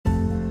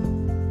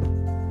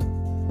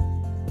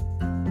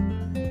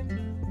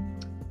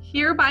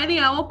Here by the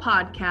Owl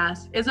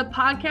podcast is a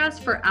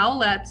podcast for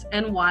owlets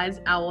and wise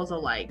owls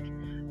alike.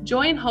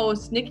 Join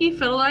hosts Nikki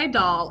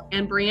Fiddle-Dahl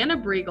and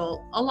Brianna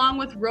Briegel, along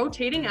with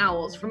rotating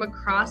owls from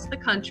across the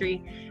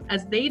country,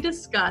 as they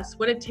discuss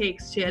what it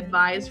takes to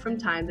advise from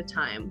time to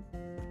time.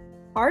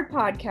 Our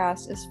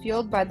podcast is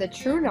fueled by the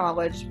true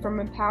knowledge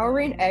from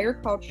empowering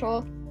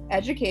agricultural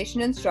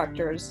education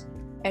instructors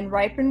and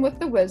ripened with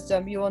the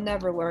wisdom you will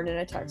never learn in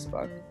a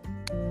textbook.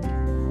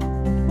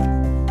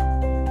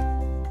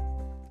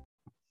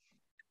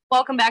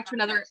 Welcome back to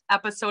another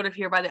episode of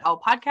Here by the Owl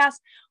podcast.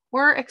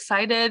 We're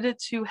excited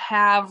to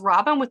have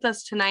Robin with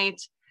us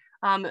tonight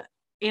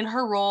in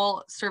her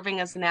role serving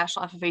as the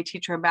National FFA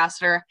Teacher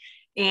Ambassador.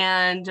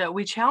 And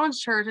we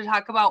challenged her to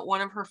talk about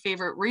one of her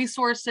favorite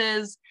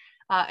resources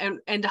and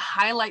to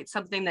highlight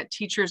something that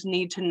teachers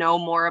need to know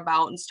more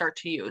about and start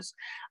to use.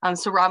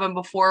 So Robin,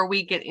 before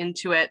we get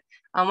into it,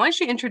 why don't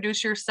you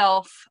introduce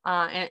yourself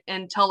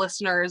and tell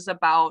listeners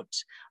about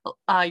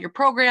your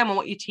program and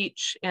what you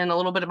teach and a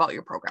little bit about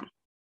your program.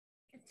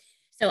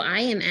 So I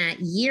am at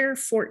year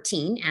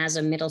 14 as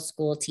a middle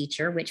school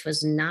teacher, which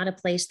was not a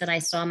place that I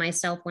saw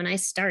myself when I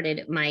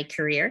started my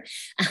career.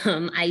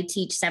 I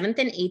teach 7th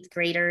and 8th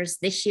graders.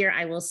 This year,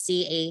 I will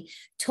see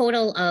a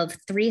total of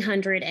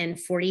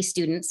 340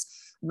 students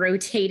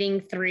rotating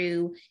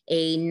through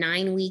a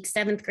 9-week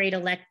 7th grade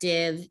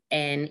elective,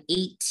 an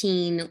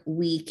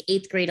 18-week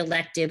 8th grade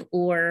elective,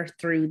 or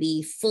through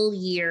the full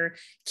year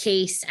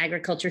CASE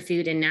agriculture,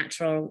 food, and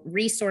natural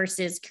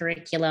resources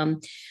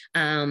curriculum.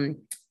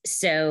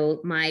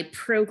 So my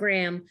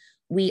program,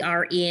 we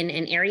are in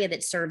an area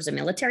that serves a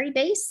military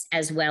base,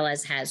 as well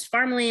as has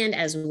farmland,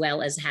 as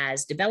well as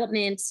has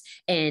developments.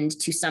 And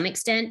to some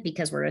extent,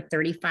 because we're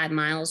 35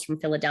 miles from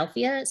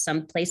Philadelphia,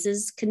 some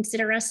places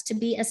consider us to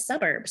be a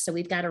suburb. So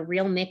we've got a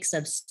real mix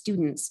of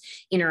students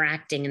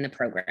interacting in the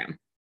program.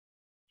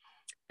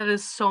 That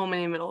is so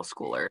many middle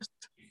schoolers.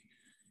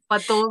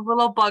 But those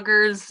little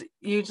buggers,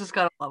 you just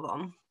gotta love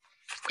them.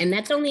 And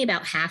that's only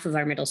about half of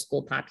our middle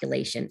school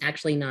population,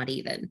 actually not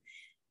even.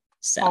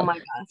 So. Oh my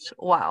gosh.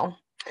 Wow.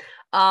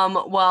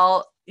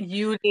 Well,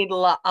 you need a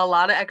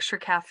lot of extra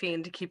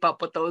caffeine to keep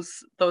up with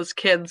those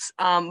kids.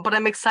 But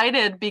I'm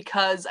excited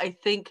because I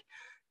think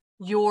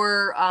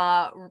your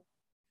item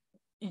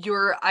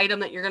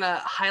that you're going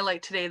to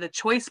highlight today, the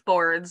choice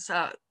boards,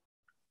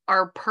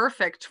 are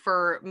perfect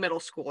for middle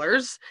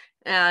schoolers,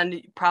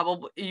 and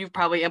you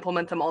probably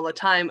implement them all the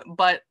time,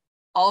 but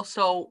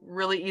also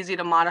really easy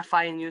to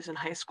modify and use in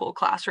high school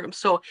classrooms.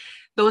 So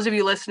those of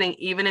you listening,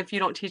 even if you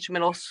don't teach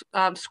middle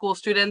school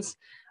students,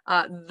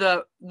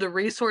 the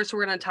resource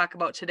we're going to talk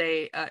about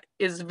today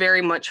is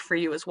very much for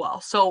you as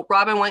well. So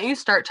Robin, why don't you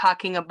start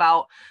talking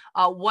about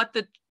what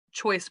the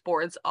choice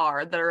boards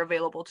are that are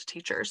available to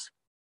teachers?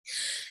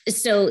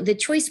 So the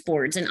choice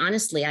boards, and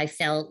honestly, I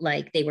felt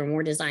like they were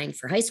more designed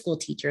for high school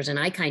teachers, and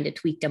I kind of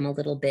tweaked them a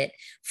little bit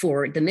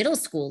for the middle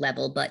school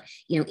level. But,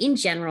 in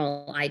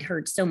general, I'd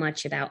heard so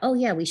much about, oh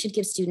yeah, we should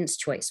give students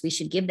choice. We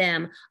should give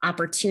them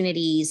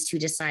opportunities to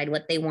decide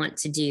what they want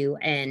to do.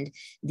 And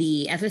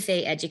the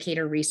FFA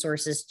Educator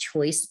Resources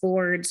choice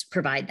boards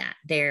provide that.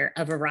 They're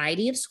a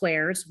variety of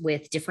squares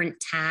with different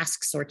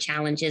tasks or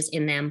challenges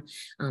in them.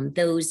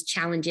 Those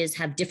challenges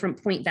have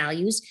different point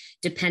values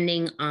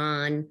depending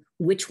on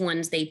which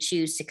ones they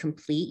choose to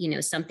complete.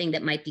 Something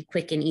that might be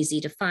quick and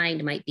easy to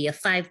find might be a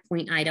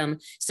 5-point item,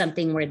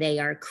 something where they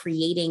are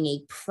creating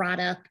a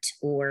product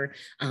or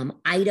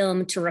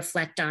item to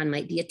reflect on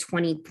might be a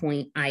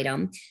 20-point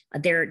item.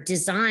 They're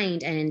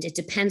designed, and it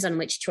depends on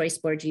which choice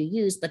board you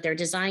use, but they're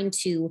designed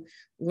to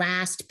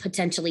last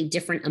potentially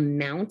different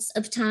amounts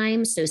of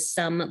time. So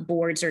some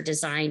boards are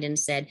designed and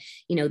said,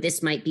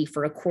 this might be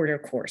for a quarter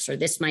course, or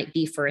this might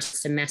be for a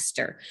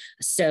semester.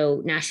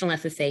 So National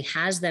FFA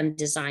has them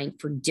designed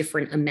for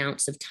different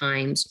amounts of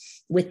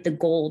times with the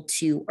goal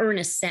to earn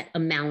a set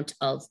amount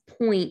of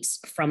points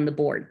from the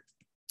board.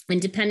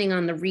 And depending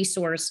on the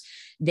resource,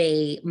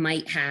 they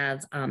might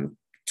have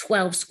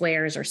 12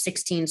 squares or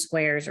 16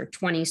 squares or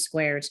 20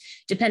 squares,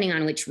 depending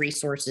on which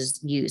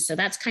resources used. So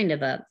that's kind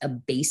of a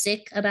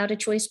basic about a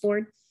choice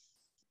board.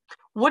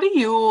 What do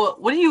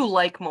you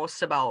like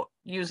most about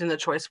using the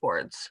choice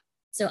boards?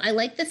 So I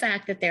like the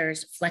fact that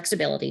there's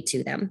flexibility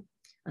to them,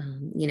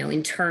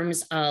 in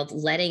terms of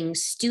letting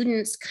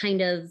students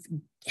kind of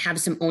have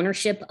some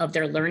ownership of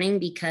their learning,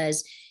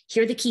 because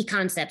here the key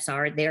concepts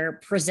are, they're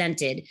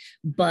presented,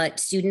 but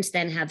students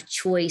then have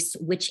choice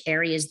which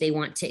areas they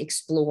want to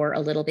explore a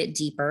little bit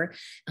deeper.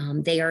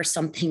 They are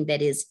something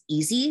that is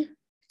easy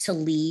to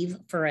leave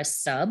for a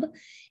sub.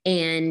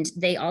 And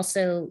they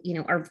also,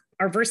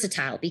 are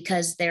versatile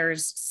because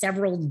there's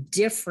several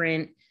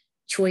different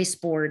choice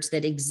boards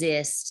that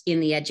exist in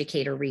the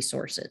educator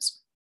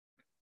resources.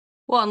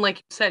 Well, and like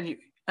you said,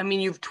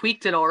 you've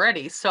tweaked it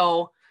already.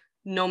 So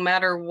no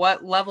matter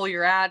what level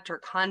you're at or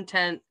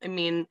content,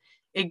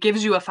 it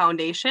gives you a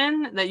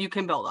foundation that you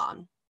can build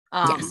on.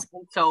 Yes.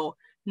 So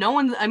no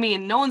one's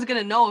going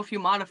to know if you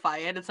modify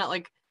it. It's not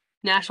like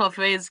National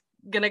FFA is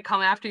going to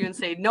come after you and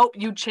say, nope,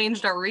 you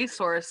changed our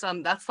resource.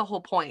 That's the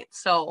whole point.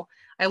 So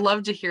I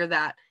love to hear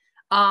that.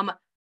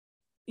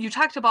 you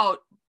talked about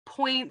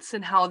points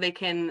and how they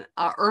can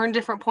earn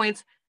different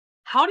points.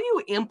 How do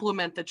you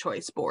implement the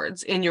choice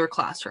boards in your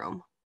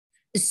classroom?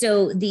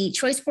 So the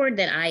choice board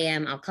that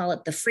I'll call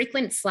it the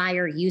frequent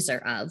flyer user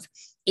of,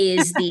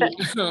 is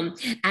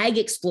the Ag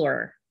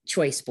Explorer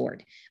choice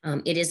board.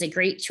 It is a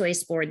great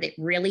choice board that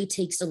really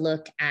takes a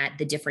look at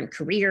the different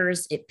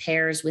careers. It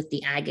pairs with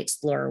the Ag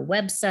Explorer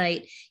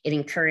website. It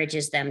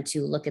encourages them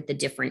to look at the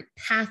different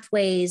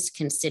pathways,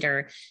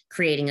 consider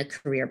creating a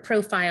career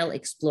profile,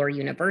 explore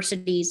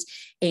universities.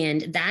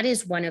 And that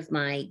is one of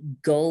my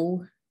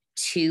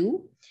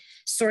go-to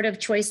sort of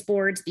choice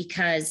boards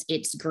because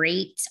it's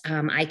great.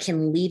 I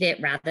can leave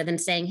it rather than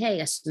saying, hey,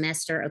 a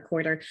semester, a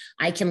quarter,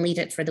 I can leave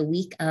it for the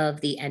week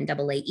of the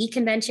NAAE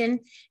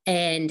convention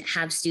and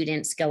have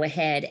students go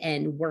ahead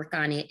and work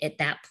on it at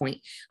that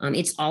point.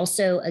 It's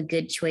also a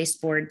good choice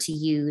board to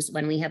use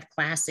when we have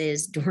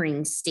classes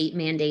during state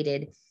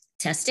mandated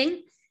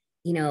testing.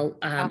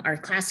 Our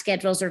class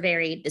schedules are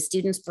varied. The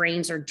students'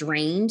 brains are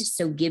drained.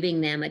 So giving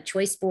them a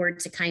choice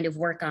board to kind of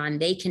work on,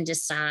 they can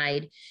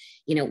decide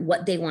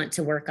what they want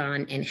to work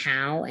on and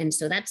how. And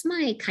so that's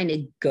my kind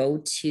of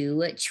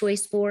go-to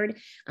choice board.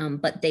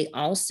 But they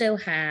also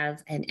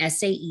have an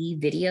SAE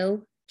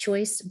video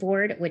choice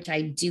board, which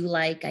I do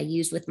like. I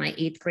use with my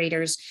 8th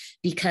graders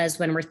because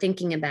when we're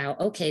thinking about,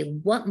 okay,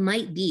 what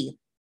might be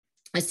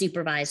a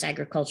supervised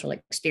agricultural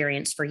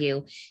experience for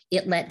you,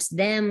 it lets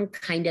them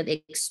kind of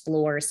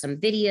explore some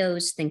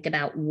videos, think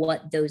about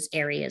what those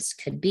areas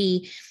could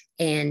be.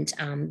 And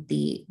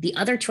the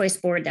other choice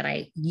board that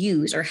I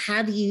use or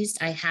have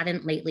used, I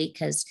haven't lately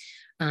because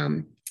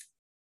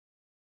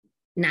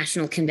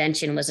National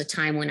Convention was a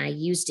time when I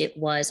used it,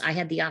 was I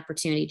had the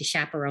opportunity to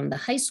chaperone the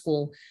high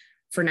school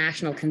for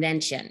National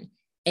Convention.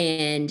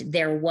 And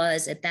there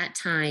was at that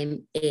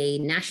time a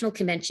National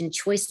Convention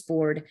choice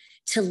board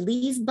to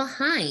leave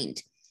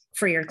behind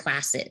for your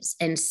classes.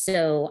 And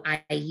so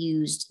I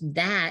used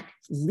that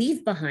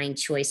leave behind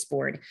choice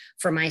board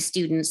for my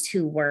students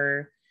who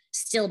were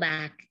still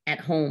back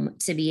at home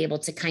to be able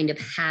to kind of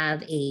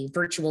have a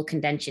virtual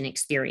convention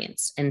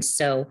experience. And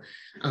so,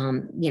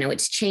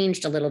 it's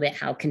changed a little bit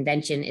how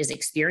convention is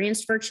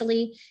experienced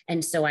virtually.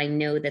 And so I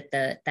know that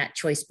that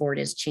choice board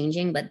is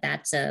changing, but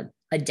that's a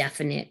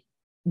definite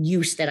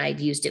use that I've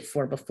used it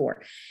for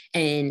before.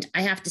 And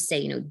I have to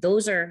say,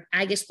 those are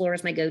Ag Explorer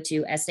is my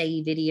go-to,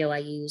 SAE video I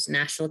use,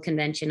 National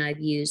Convention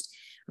I've used.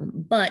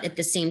 But at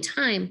the same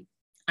time,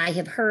 I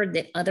have heard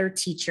that other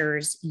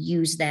teachers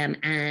use them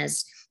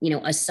as,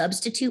 a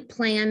substitute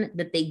plan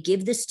that they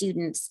give the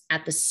students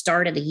at the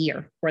start of the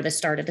year or the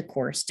start of the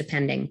course,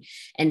 depending,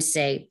 and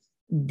say,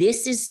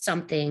 this is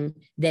something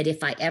that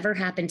if I ever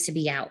happen to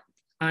be out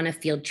on a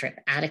field trip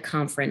at a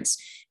conference,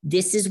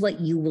 this is what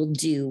you will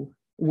do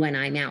when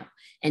I'm out.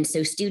 And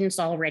so students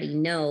already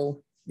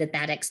know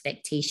that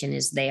expectation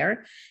is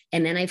there.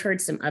 And then I've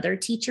heard some other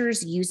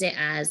teachers use it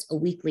as a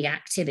weekly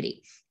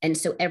activity. And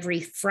so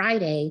every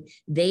Friday,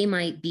 they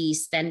might be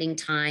spending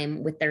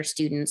time with their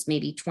students,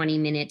 maybe 20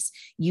 minutes,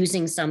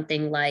 using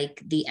something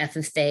like the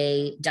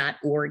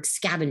FFA.org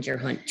scavenger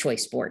hunt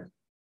choice board.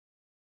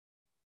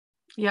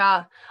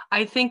 Yeah,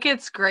 I think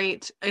it's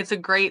great. It's a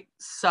great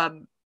sub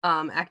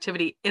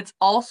activity. It's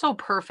also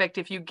perfect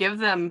if you give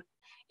them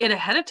it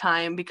ahead of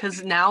time,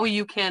 because now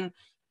you can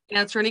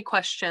answer any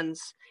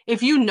questions.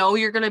 If you know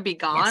you're going to be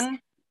gone,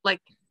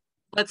 like,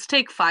 let's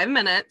take 5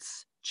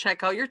 minutes,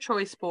 check out your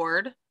choice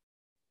board,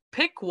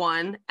 pick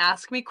one,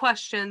 ask me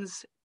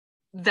questions.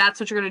 That's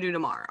what you're going to do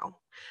tomorrow.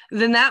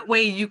 Then that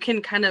way you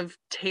can kind of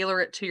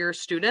tailor it to your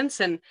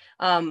students and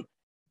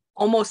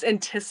almost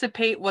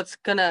anticipate what's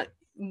gonna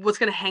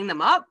hang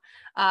them up.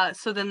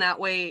 So then that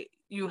way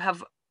you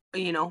have,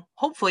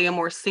 hopefully a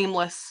more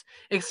seamless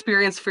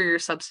experience for your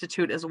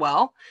substitute as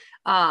well.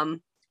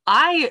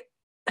 I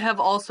have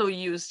also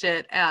used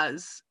it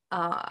as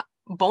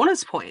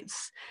bonus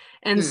points.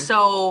 And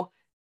so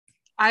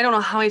I don't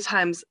know how many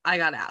times I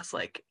got asked,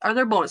 like, are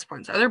there bonus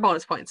points? Are there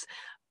bonus points?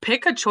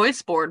 Pick a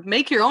choice board,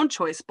 make your own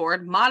choice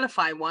board,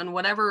 modify one,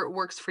 whatever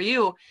works for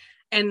you,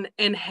 and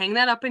hang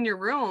that up in your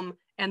room.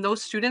 And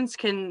those students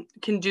can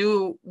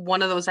do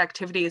one of those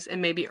activities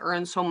and maybe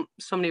earn so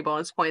many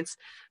bonus points.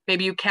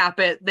 Maybe you cap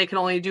it. They can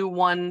only do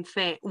one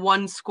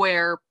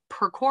square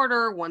per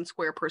quarter, 1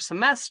 square per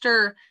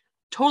semester.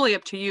 Totally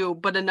up to you.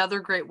 But another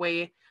great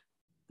way,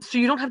 so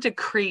you don't have to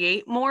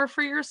create more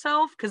for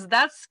yourself, because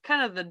that's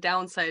kind of the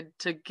downside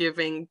to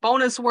giving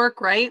bonus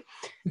work, right?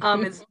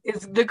 Is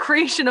the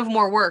creation of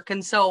more work.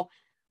 And so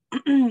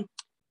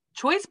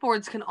choice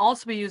boards can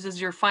also be used as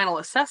your final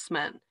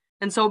assessment.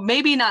 And so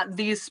maybe not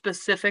these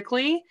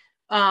specifically,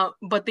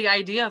 but the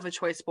idea of a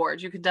choice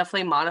board, you could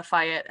definitely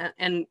modify it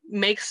and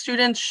make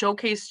students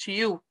showcase to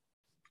you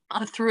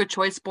through a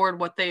choice board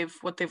what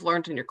they've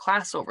learned in your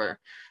class over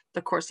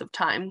the course of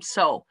time.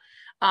 So,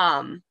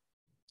 and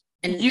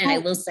I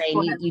will say,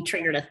 you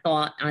triggered a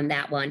thought on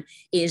that one,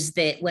 is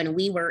that when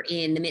we were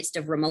in the midst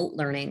of remote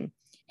learning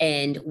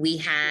And we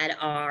had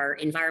our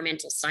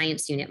environmental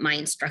science unit. My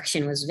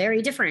instruction was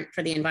very different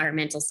for the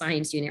environmental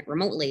science unit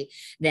remotely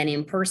than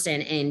in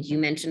person. And you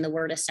mentioned the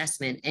word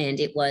assessment, and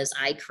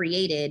I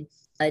created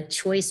a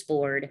choice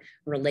board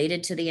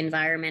related to the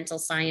environmental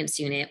science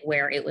unit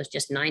where it was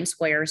just 9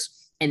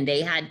 squares and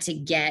they had to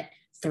get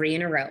 3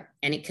 in a row,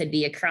 and it could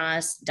be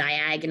across,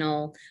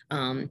 diagonal,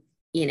 down.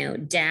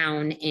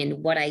 And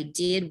what I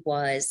did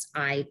was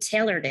I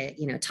tailored it,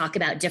 talk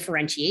about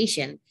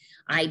differentiation.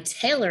 I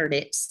tailored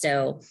it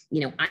so,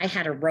 I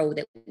had a row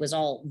that was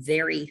all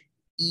very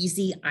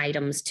easy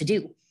items to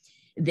do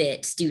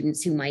that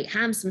students who might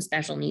have some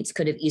special needs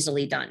could have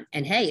easily done.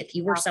 And hey, if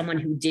you were someone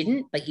who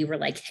didn't, but you were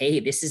like, hey,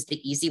 this is the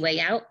easy way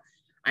out,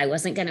 I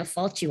wasn't going to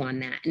fault you on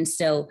that. And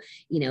so,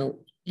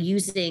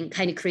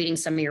 creating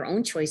some of your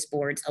own choice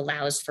boards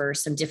allows for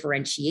some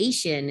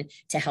differentiation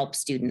to help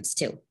students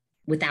too,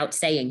 without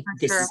saying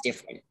this is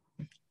different.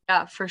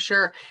 Yeah, for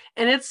sure.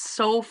 And it's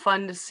so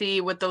fun to see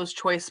with those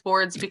choice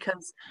boards,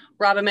 because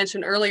Robin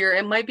mentioned earlier,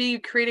 it might be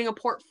creating a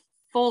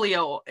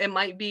portfolio, it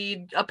might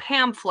be a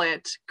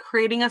pamphlet,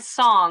 creating a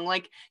song.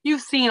 Like,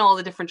 you've seen all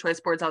the different choice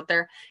boards out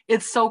there.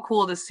 It's so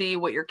cool to see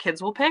what your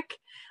kids will pick.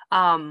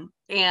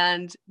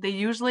 And they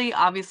usually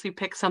obviously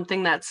pick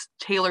something that's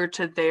tailored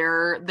to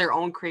their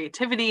own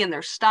creativity and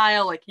their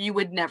style. Like, you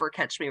would never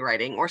catch me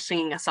writing or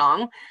singing a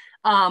song.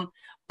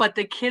 But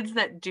the kids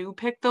that do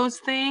pick those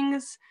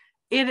things,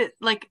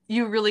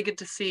 you really get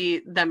to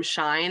see them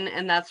shine.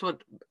 And that's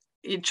what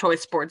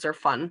choice boards are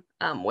fun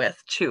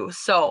with too.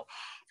 So,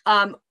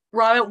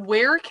 Robin,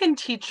 where can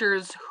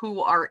teachers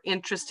who are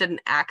interested in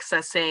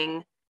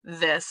accessing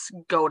this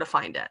go to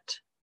find it?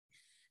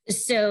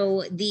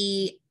 So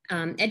the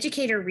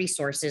educator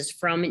resources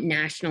from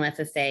National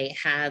FFA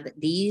have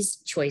these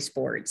choice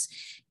boards.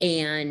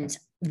 And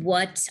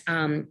what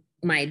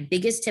my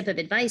biggest tip of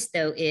advice,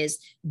 though, is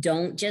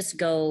don't just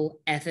go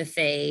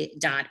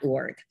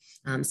ffa.org.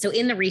 So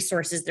in the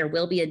resources, there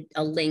will be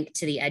a link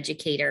to the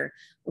educator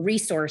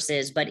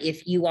resources. But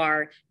if you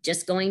are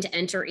just going to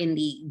enter in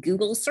the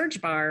Google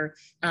search bar,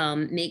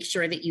 make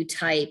sure that you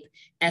type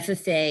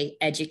FFA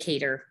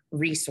educator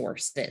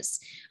resources.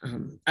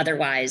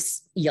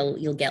 Otherwise,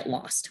 you'll get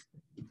lost.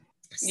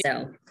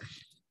 So,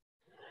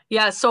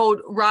 yeah.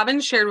 So Robin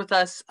shared with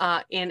us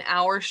in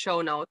our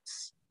show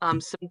notes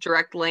some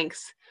direct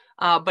links.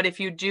 But if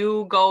you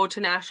do go to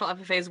National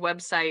FFA's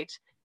website,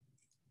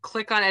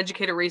 click on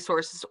educator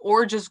resources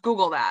or just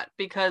Google that,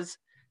 because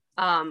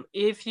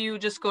if you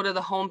just go to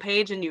the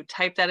homepage and you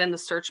type that in the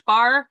search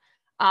bar,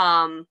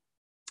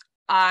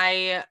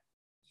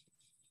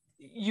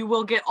 you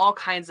will get all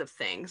kinds of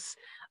things.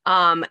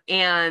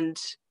 And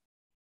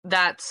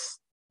that's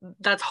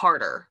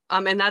harder.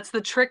 And that's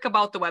the trick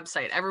about the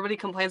website. Everybody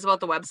complains about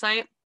the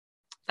website.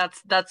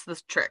 That's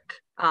the trick.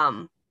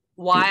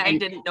 Why I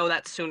didn't know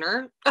that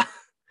sooner.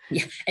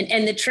 Yeah.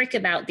 And the trick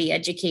about the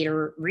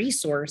educator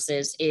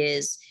resources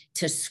is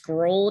to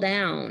scroll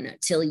down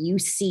till you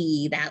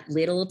see that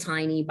little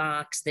tiny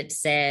box that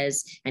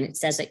says, and it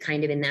says it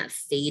kind of in that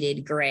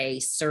faded gray,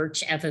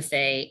 search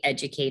FFA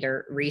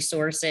educator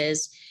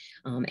resources.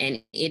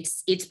 And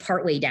it's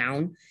partway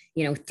down,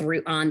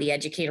 through on the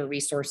educator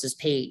resources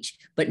page,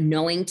 but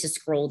knowing to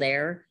scroll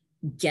there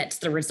gets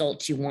the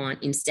results you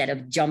want instead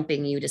of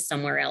jumping you to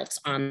somewhere else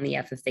on the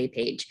FFA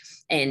page.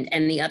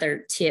 And the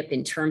other tip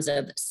in terms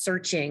of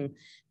searching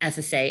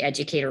FFA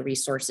educator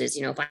resources,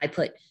 if I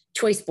put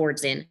choice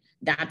boards in,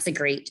 that's a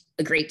great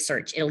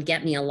search. It'll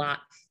get me a lot.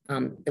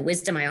 The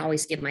wisdom I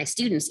always give my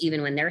students,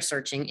 even when they're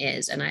searching,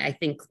 is, and I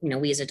think,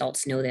 we as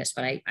adults know this,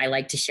 but I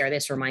like to share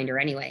this reminder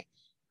anyway,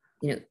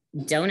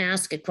 don't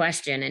ask a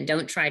question and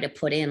don't try to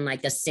put in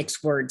like a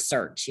 6-word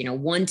search.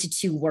 1 to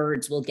 2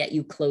 words will get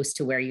you close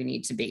to where you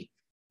need to be.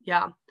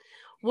 Yeah.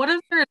 What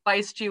other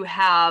advice do you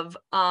have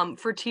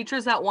for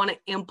teachers that want to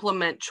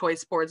implement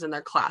choice boards in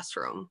their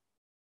classroom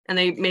and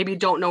they maybe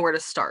don't know where to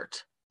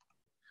start?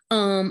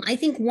 I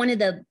think one of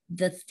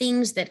the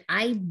things that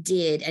I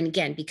did, and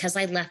again, because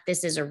I left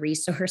this as a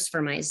resource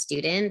for my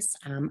students,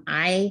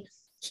 I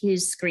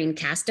used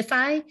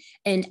Screencastify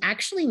and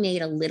actually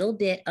made a little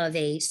bit of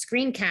a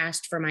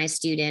screencast for my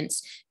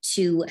students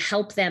to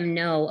help them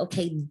know,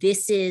 okay,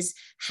 this is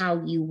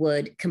how you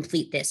would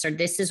complete this, or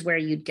this is where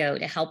you'd go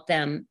to help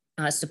them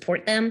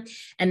support them.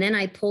 And then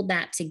I pulled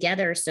that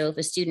together. So if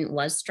a student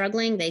was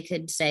struggling, they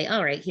could say,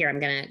 all right, here,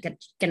 I'm going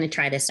to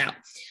try this out.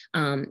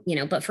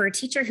 But for a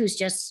teacher who's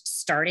just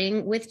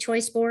starting with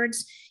choice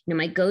boards,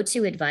 my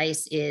go-to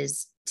advice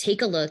is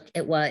take a look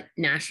at what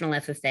National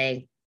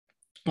FFA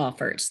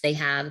offers. They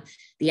have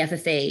the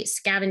FFA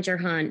scavenger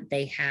hunt,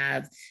 they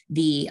have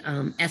the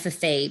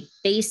FFA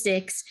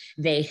basics,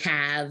 they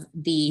have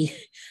the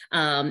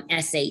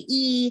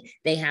SAE,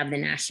 they have the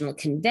national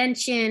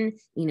convention,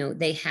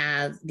 they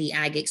have the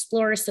Ag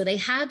Explorer. So they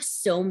have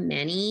so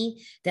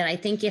many that I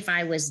think if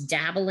I was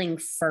dabbling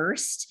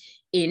first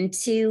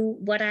into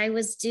what I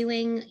was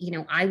doing,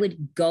 I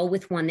would go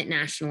with one that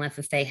National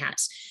FFA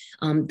has.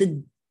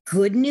 The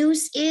good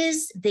news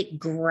is that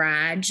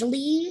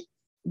gradually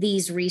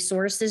these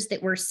resources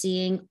that we're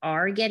seeing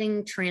are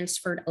getting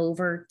transferred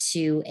over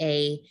to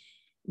a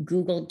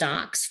Google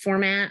Docs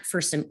format for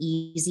some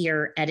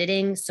easier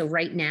editing. So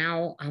right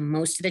now,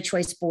 most of the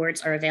choice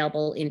boards are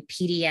available in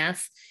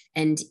PDF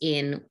and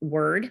in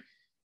Word.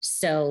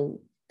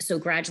 So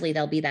gradually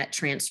there'll be that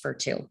transfer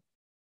too.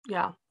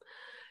 Yeah.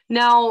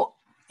 Now,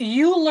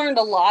 you learned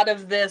a lot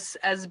of this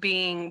as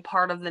being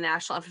part of the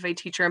National FFA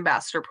Teacher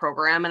Ambassador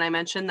Program, and I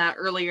mentioned that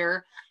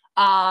earlier.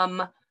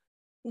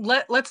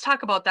 Let's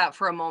talk about that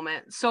for a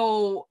moment.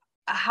 So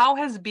how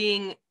has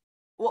being,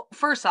 well,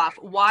 first off,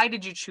 why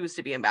did you choose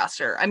to be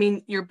ambassador? I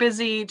mean, you're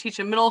busy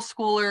teaching middle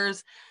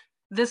schoolers.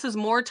 This is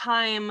more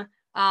time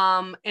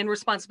and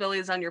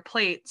responsibilities on your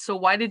plate. So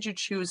why did you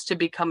choose to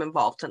become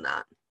involved in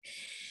that?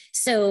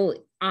 So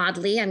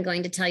oddly, I'm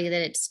going to tell you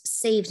that it's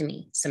saved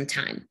me some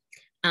time.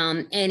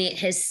 And it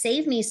has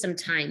saved me some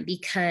time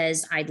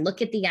because I'd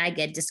look at the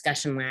iGED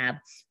discussion lab,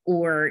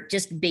 or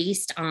just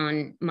based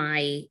on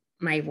my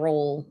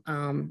role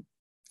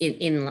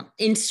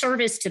in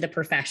service to the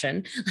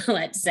profession,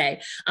 let's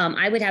say,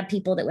 I would have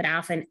people that would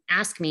often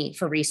ask me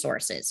for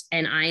resources.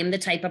 And I am the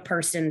type of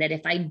person that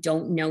if I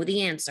don't know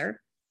the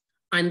answer,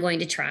 I'm going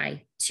to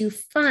try to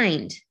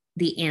find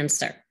the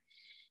answer.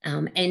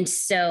 And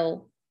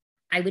so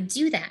I would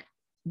do that.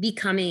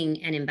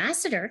 Becoming an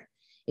ambassador,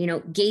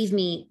 gave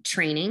me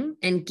training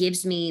and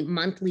gives me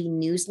monthly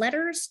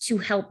newsletters to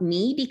help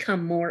me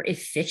become more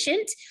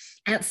efficient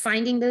at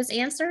finding those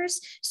answers.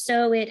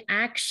 So it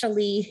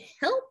actually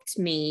helped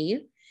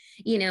me,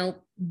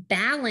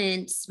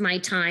 balance my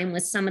time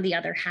with some of the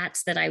other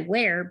hats that I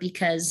wear,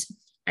 because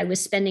I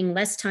was spending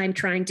less time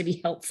trying to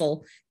be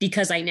helpful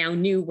because I now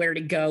knew where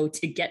to go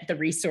to get the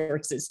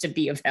resources to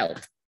be of help.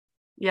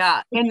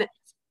 Yeah. And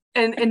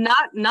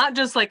not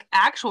just like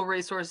actual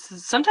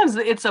resources. Sometimes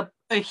it's a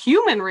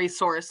human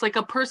resource, like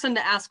a person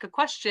to ask a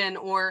question,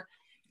 or,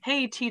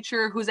 hey,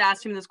 teacher who's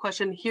asking this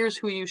question, here's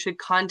who you should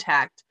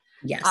contact.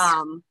 Yes.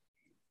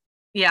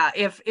 Yeah.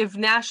 If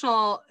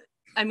National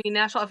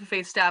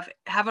FFA staff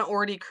haven't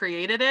already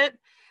created it,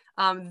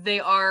 they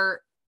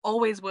are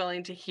always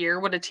willing to hear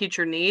what a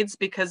teacher needs,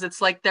 because it's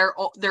like they're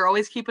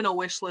always keeping a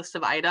wish list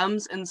of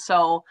items. And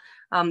so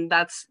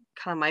that's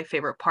kind of my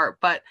favorite part.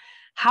 But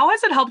how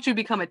has it helped you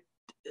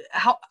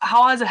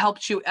how has it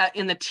helped you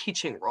in the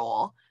teaching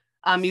role?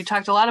 You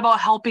talked a lot about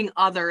helping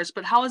others,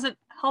 but how has it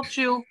helped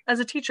you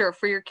as a teacher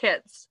for your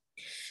kids?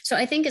 So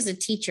I think as a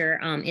teacher,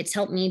 it's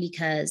helped me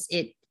because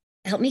it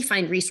helped me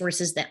find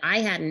resources that I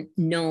hadn't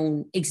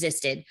known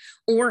existed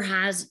or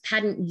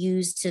hadn't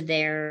used to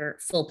their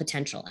full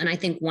potential. And I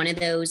think one of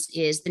those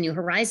is the New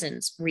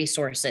Horizons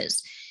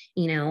resources.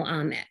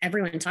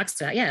 Everyone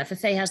talks about,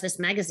 FFA has this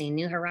magazine,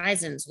 New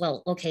Horizons.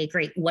 Well, okay,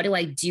 great. What do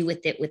I do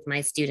with it with my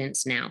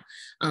students now?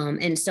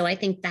 And so I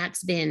think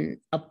that's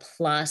been a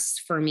plus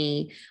for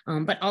me,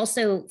 but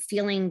also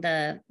feeling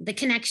the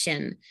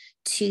connection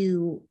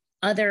to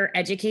other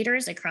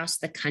educators across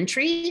the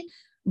country,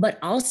 but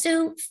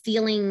also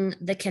feeling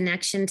the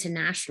connection to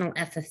National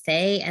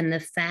FFA and the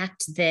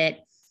fact that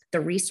the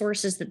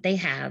resources that they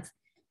have,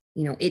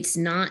 it's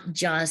not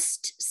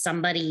just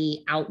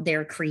somebody out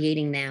there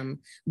creating them,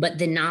 but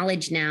the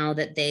knowledge now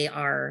that they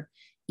are,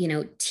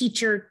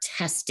 teacher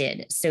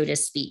tested, so to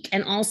speak.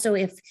 And also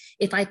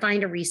if I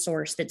find a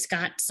resource that's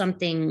got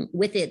something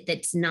with it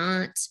that's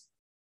not,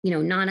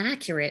 not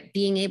accurate,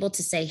 being able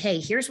to say,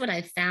 hey, here's what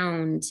I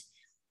found.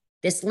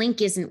 This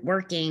link isn't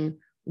working.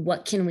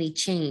 What can we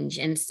change?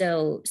 And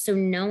so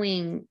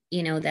knowing,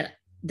 that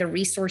the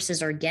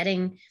resources are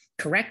getting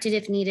corrected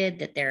if needed,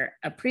 that they're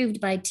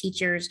approved by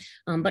teachers,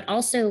 but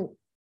also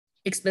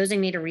exposing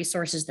me to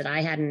resources that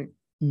I hadn't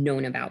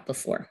known about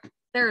before.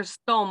 There's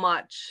so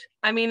much.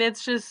 I mean,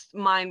 it's just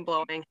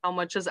mind-blowing how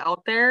much is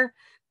out there.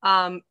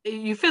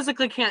 You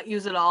physically can't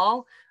use it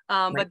all,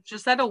 right. But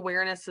just that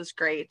awareness is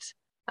great.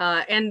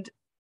 And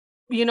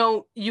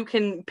you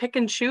can pick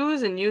and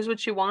choose and use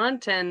what you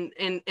want and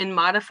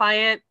modify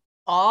it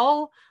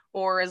all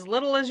or as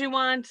little as you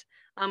want.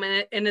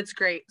 And it's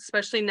great,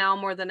 especially now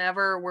more than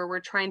ever, where we're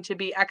trying to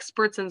be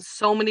experts in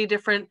so many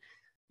different,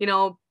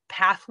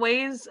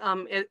 pathways.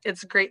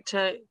 It's great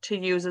to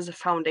use as a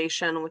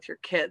foundation with your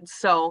kids.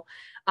 So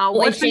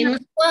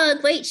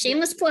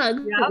shameless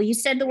plug. Yeah. You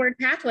said the word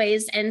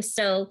pathways. And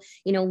so,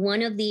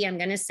 one of the, I'm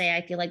going to say,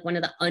 I feel like one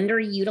of the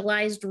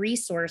underutilized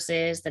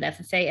resources that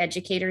FFA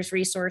Educators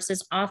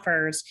Resources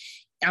offers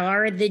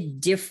are the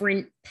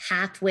different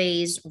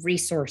pathways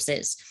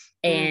resources.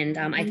 And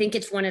I think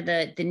it's one of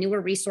the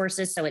newer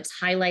resources. So it's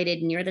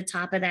highlighted near the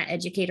top of that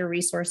educator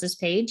resources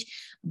page.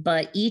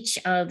 But each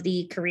of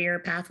the career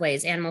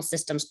pathways, animal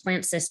systems,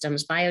 plant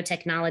systems,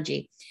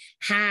 biotechnology,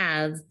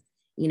 have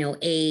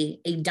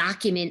a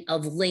document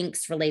of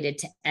links related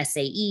to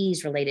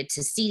SAEs, related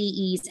to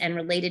CDEs, and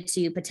related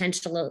to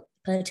potential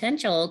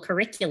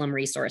curriculum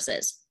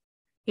resources.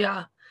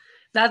 Yeah.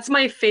 That's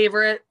my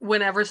favorite.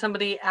 Whenever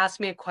somebody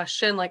asks me a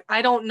question, like,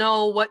 I don't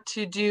know what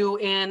to do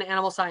in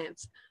animal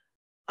science.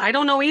 I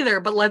don't know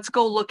either, but let's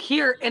go look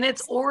here. And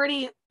it's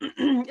already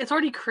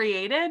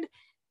created.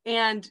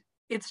 And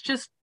it's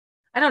just,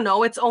 I don't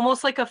know. It's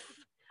almost like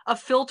a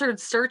filtered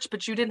search,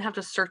 but you didn't have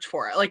to search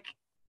for it, like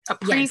a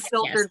Yes,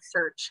 pre-filtered yes.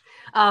 search.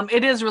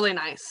 It is really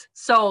nice.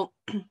 So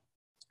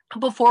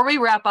before we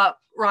wrap up,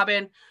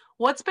 Robin,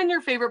 what's been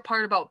your favorite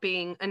part about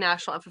being a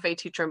National FFA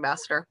Teacher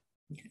Ambassador?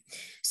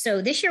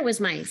 So this year was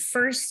my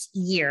first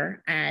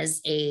year as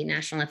a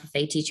National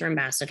FFA Teacher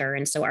Ambassador.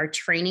 And so our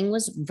training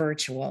was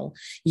virtual,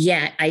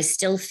 yet I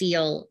still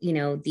feel,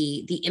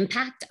 the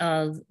impact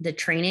of the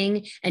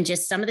training and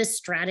just some of the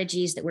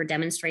strategies that were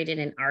demonstrated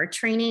in our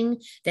training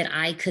that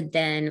I could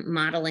then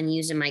model and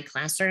use in my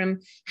classroom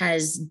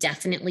has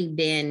definitely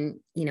been,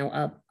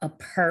 a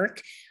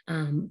perk,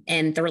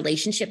 and the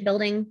relationship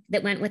building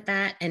that went with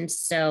that. And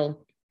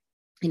so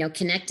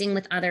connecting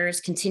with others,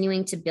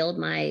 continuing to build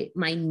my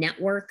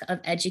network of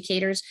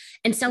educators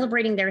and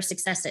celebrating their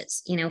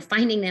successes,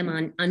 finding them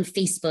on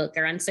Facebook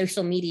or on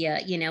social media,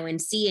 and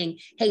seeing,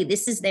 hey,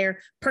 this is their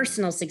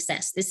personal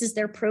success. This is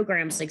their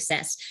program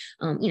success.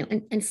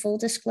 And full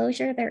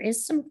disclosure, there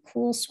is some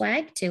cool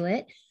swag to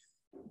it.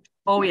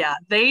 Oh yeah,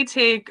 they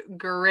take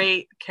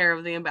great care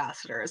of the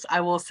ambassadors.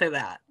 I will say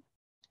that.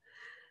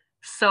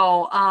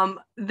 So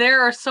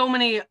there are so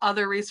many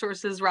other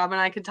resources Robin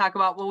and I could talk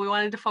about, but we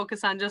wanted to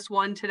focus on just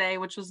one today,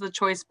 which was the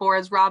choice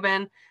boards.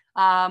 Robin,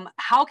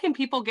 how can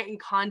people get in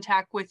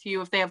contact with you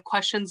if they have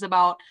questions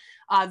about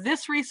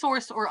this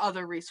resource or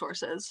other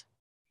resources?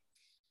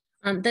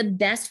 The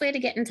best way to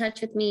get in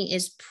touch with me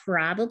is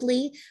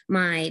probably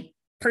my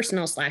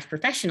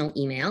personal/professional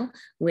email,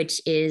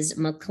 which is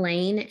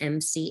McLean,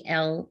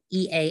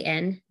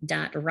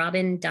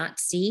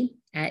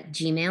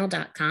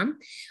 MCLEAN.robin.c@gmail.com.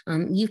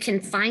 You can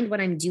find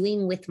what I'm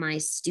doing with my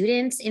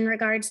students in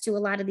regards to a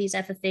lot of these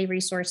FFA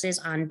resources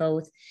on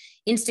both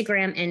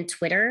Instagram and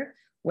Twitter,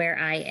 where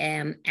I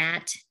am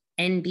at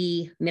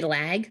NB Middle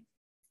Ag,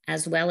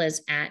 as well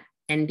as at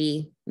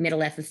NB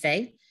Middle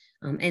FFA.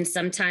 And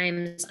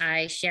sometimes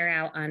I share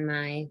out on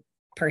my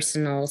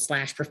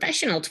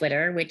personal/professional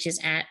Twitter, which is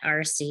at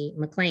RC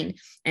McLean.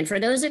 And for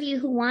those of you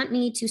who want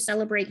me to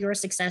celebrate your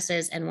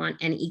successes and want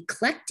an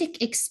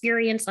eclectic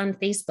experience on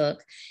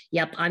Facebook,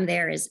 yep, I'm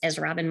there as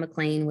Robin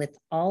McLean with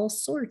all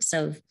sorts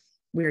of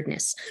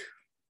weirdness.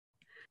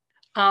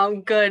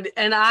 Good.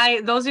 And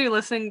those of you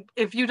listening,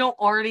 if you don't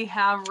already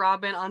have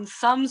Robin on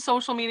some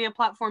social media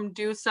platform,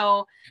 do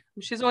so.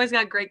 She's always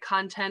got great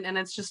content, and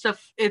it's just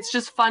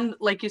fun,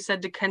 like you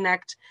said, to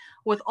connect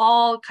with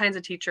all kinds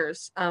of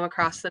teachers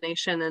across the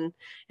nation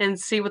and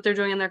see what they're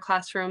doing in their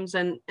classrooms.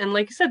 And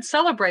like you said,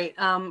 celebrate.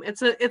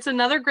 It's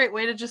another great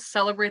way to just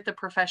celebrate the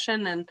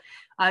profession and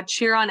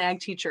cheer on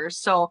ag teachers.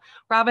 So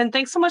Robin,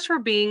 thanks so much for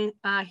being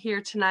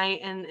here tonight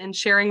and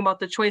sharing about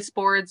the choice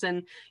boards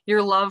and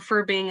your love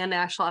for being a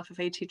National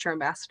FFA Teacher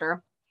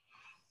Ambassador.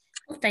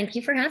 Well, thank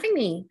you for having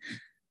me.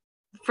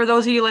 For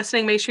those of you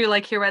listening, make sure you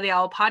like Here by the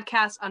Owl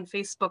podcast on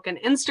Facebook and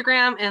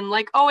Instagram. And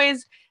like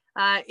always,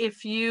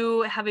 if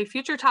you have a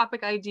future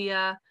topic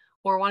idea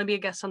or want to be a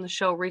guest on the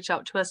show, reach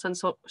out to us on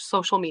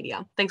social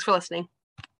media. Thanks for listening.